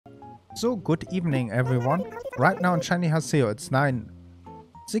So, good evening, everyone. Right now in ShinyHaseo, it's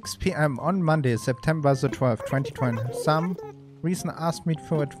 6 p.m. on Monday, September the 12th, 2020. Some reason asked me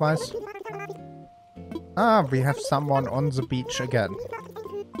for advice. We have someone on the beach again.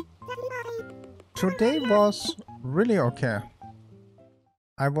 Today was really okay.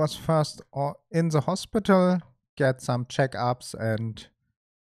 I was first in the hospital, get some checkups, and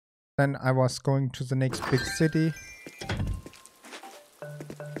then I was going to the next big city.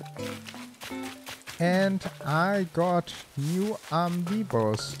 And I got new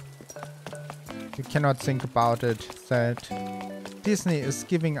amiibos. You cannot think about it that Disney is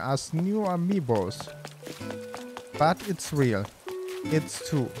giving us new amiibos. But it's real. It's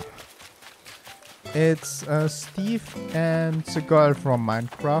true. It's Steve and the girl from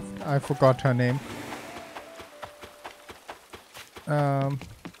Minecraft. I forgot her name.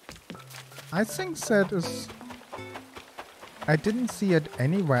 I think that is... I didn't see it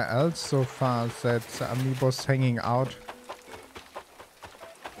anywhere else so far that the amiibos hanging out.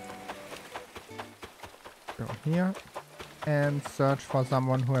 Go here and search for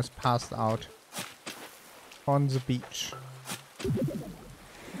someone who has passed out on the beach.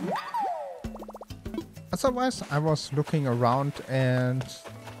 Otherwise, I was looking around and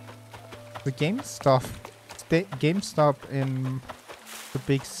the GameStop in the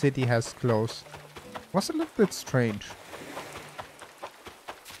big city has closed. Was a little bit strange.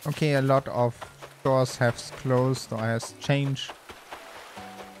 Okay, a lot of stores have closed or has changed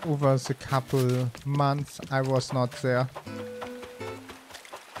over the couple months I was not there.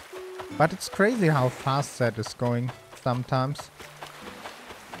 But it's crazy how fast that is going sometimes.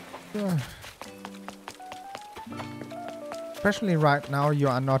 Especially right now, you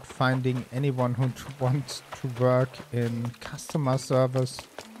are not finding anyone who wants to work in customer service.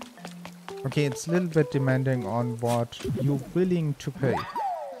 Okay, it's a little bit demanding on what you're willing to pay.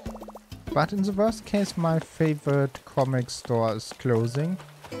 But in the worst case, my favorite comic store is closing.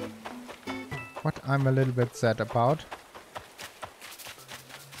 What I'm a little bit sad about.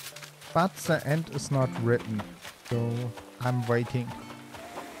 But the end is not written, so I'm waiting.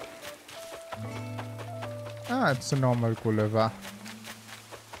 It's a normal Gulliver.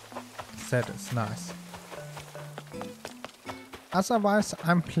 That is nice. Otherwise,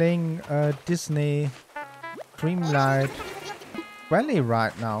 I'm playing Disney Dreamlight Valley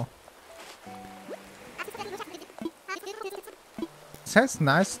right now. It has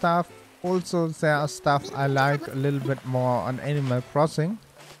nice stuff. Also, there are stuff I like a little bit more on Animal Crossing.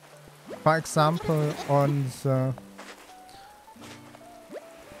 For example, on the...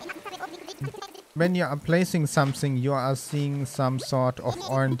 When you are placing something, you are seeing some sort of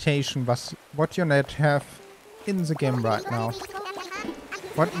orientation, what you not have in the game right now.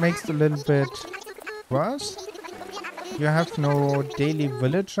 What makes it a little bit worse? You have no daily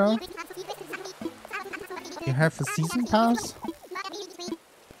villager. You have a season pass.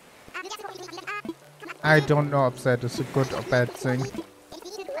 I don't know if that is a good or bad thing.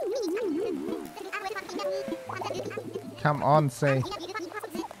 Come on, say.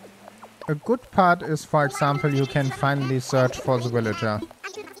 A good part is, for example, you can finally search for the villager.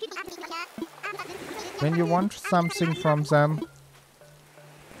 When you want something from them,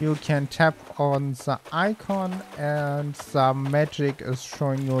 you can tap on the icon and the magic is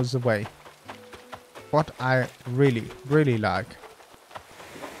showing you the way. What I really, really like.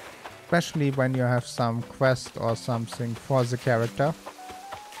 Especially when you have some quest or something for the character.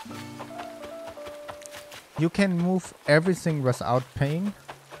 You can move everything without paying.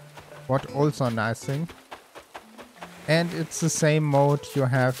 What also a nice thing. And it's the same mode you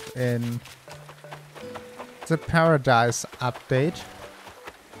have in the Paradise update.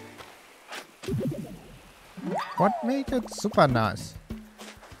 What makes it super nice.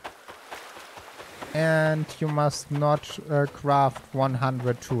 And you must not craft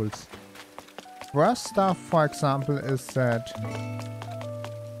 100 tools. Worst stuff, for example, is that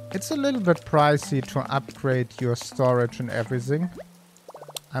it's a little bit pricey to upgrade your storage and everything,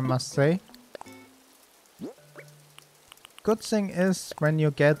 I must say. Good thing is, when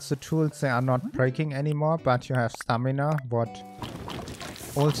you get the tools, they are not breaking anymore, but you have stamina, what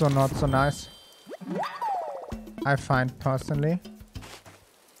also not so nice, I find personally.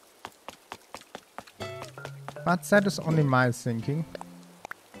 But that is only my thinking.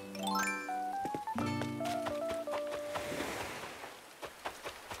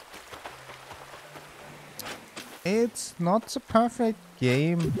 It's not the perfect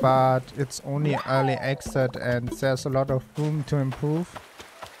game, but it's only early exit and there's a lot of room to improve.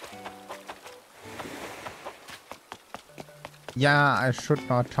 Yeah, I should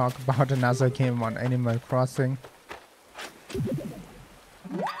not talk about another game on Animal Crossing.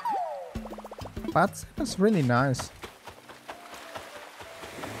 But it's really nice.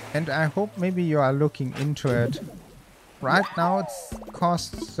 And I hope maybe you are looking into it. Right now it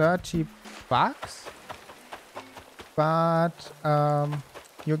costs 30 bucks. But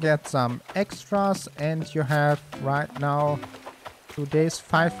you get some extras and you have right now 2 days,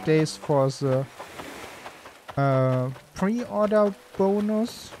 5 days for the pre-order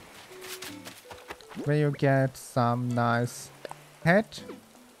bonus, where you get some nice hat.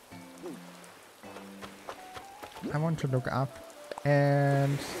 I want to look up.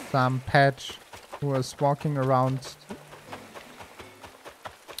 And some pet who is walking around.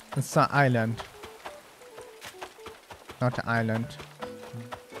 It's an island. Not an island.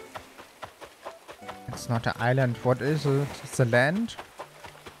 It's not an island. What is it? It's a land?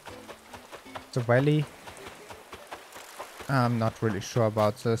 It's a valley? I'm not really sure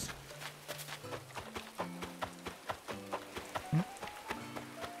about this.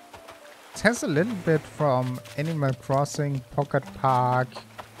 It has a little bit from Animal Crossing, Pocket Park,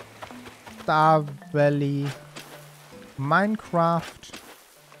 Star Valley, Minecraft.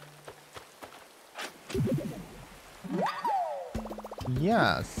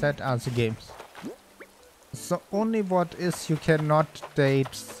 Yeah, that are the games. So only what is you cannot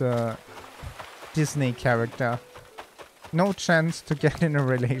date the Disney character. No chance to get in a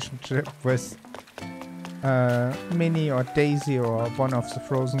relationship with Minnie or Daisy or one of the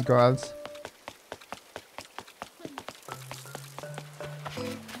Frozen girls.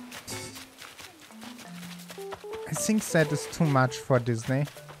 I think that is too much for Disney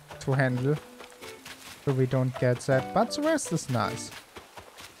to handle. So we don't get that. But the rest is nice.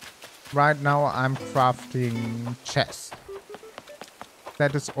 Right now I'm crafting chest.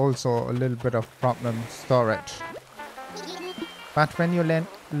 That is also a little bit of problem, storage. But when you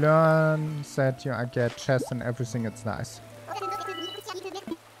learn that you get chest and everything, it's nice.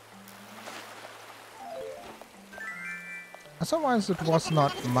 Otherwise it was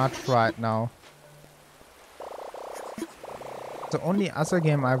not much right now. The only other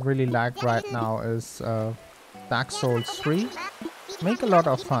game I really like right now is Dark Souls 3. Make a lot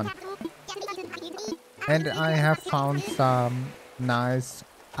of fun. And I have found some nice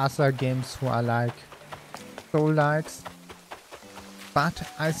other games who are like Soul-likes. But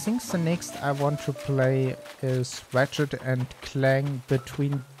I think the next I want to play is Ratchet and Clank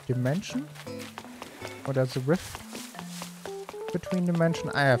Between Dimension. Or there's a rift between dimension?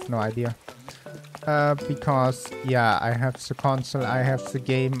 I have no idea. Because, yeah, I have the console, I have the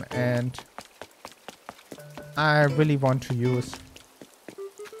game, and I really want to use.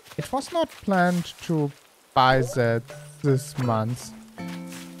 It was not planned to buy that this month.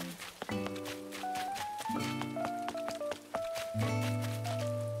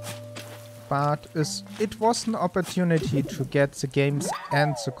 But it was an opportunity to get the games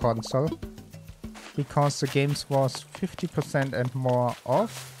and the console. Because the games was 50% and more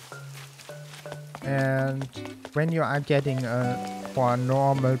off. And when you are getting for a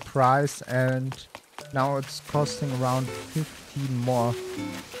normal price, and now it's costing around 15 more.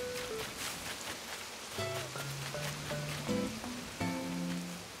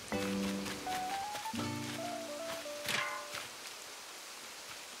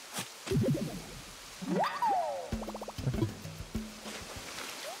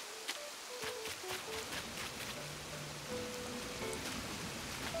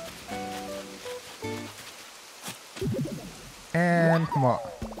 And more.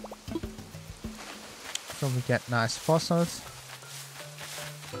 So we get nice fossils.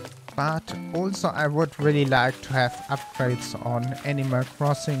 But also I would really like to have upgrades on Animal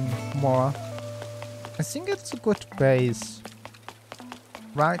Crossing more. I think it's a good base.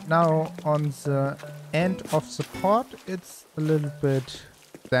 Right now on the end of the port it's a little bit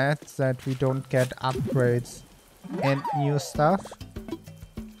sad that we don't get upgrades and new stuff.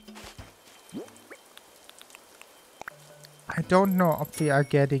 I don't know if we are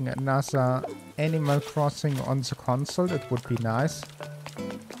getting another Animal Crossing on the console. It would be nice.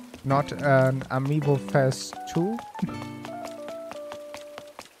 Not an Amiibo Fest 2.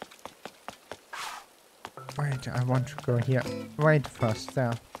 Wait, I want to go here. Wait first,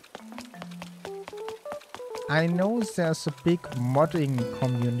 there. I know there's a big modding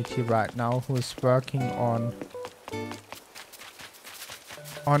community right now who is working on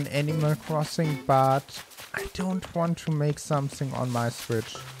Animal Crossing, but I don't want to make something on my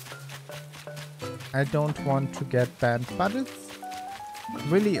Switch. I don't want to get banned, but it's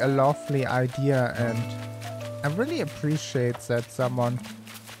really a lovely idea, and I really appreciate that someone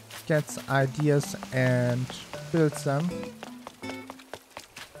gets ideas and builds them.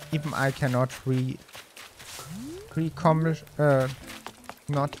 Even I cannot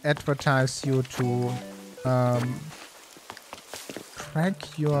not advertise you to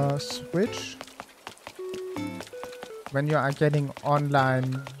track your Switch. When you are getting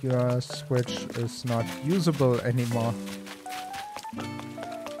online, your Switch is not usable anymore.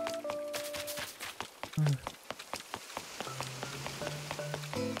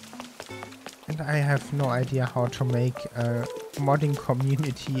 And I have no idea how to make a modding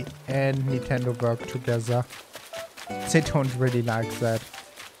community and Nintendo work together. They don't really like that.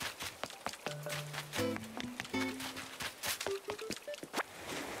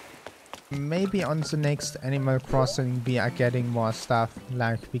 Maybe on the next Animal Crossing we are getting more stuff,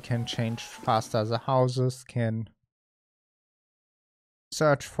 like we can change faster the houses, can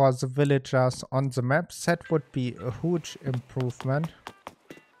search for the villagers on the maps. That would be a huge improvement.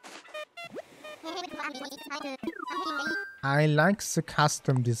 I like the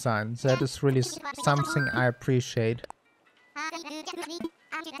custom design. That is really something I appreciate.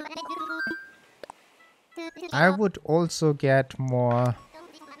 I would also get more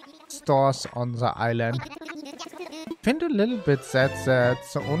stores on the island. I find a little bit sad that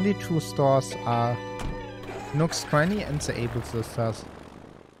the only two stores are Nook's Granny and the Able Sisters.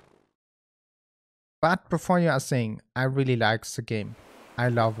 But before you are saying, I really like the game. I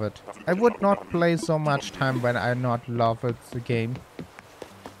love it. I would not play so much time when I not love it, the game.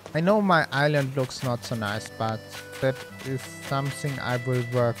 I know my island looks not so nice, but that is something I will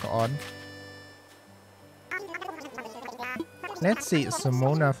work on. Let's see, is the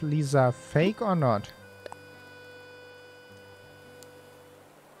Mona Lisa fake or not?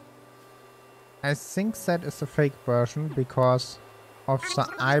 I think that is a fake version because of the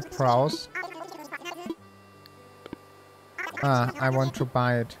eyebrows. Ah, I want to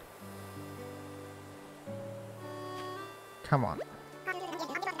buy it. Come on.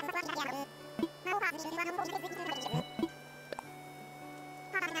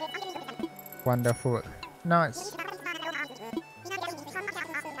 Wonderful. Nice.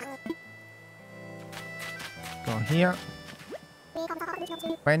 Go here.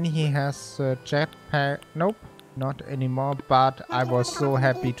 When he has the jetpack... Nope, not anymore, but I was so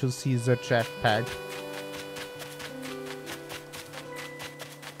happy to see the jetpack.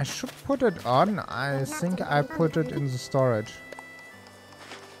 I should put it on. I think I put it in the storage.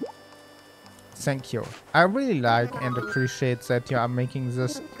 Thank you. I really like and appreciate that you are making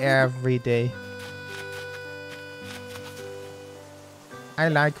this every day. I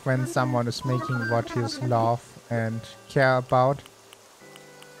like when someone is making what he love and care about.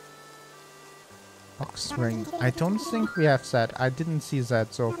 Box ring. I don't think we have that. I didn't see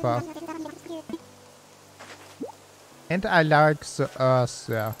that so far. And I like the earth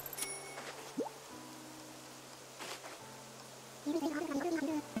there.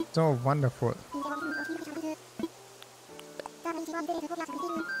 So wonderful.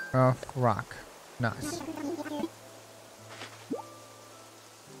 Earth rock. Nice.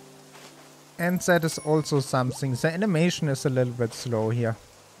 And that is also something. The animation is a little bit slow here.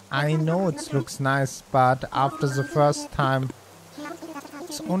 I know it looks nice, but after the first time,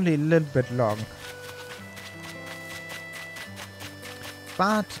 it's only a little bit long.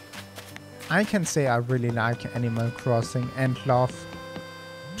 But I can say I really like Animal Crossing and love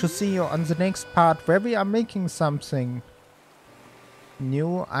to see you on the next part where we are making something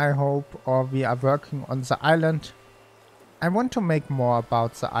new, I hope, or we are working on the island. I want to make more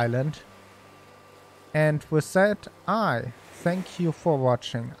about the island. And with that, I thank you for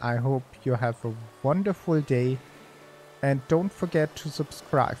watching. I hope you have a wonderful day. And don't forget to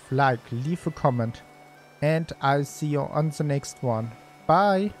subscribe, like, leave a comment. And I'll see you on the next one.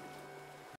 Bye!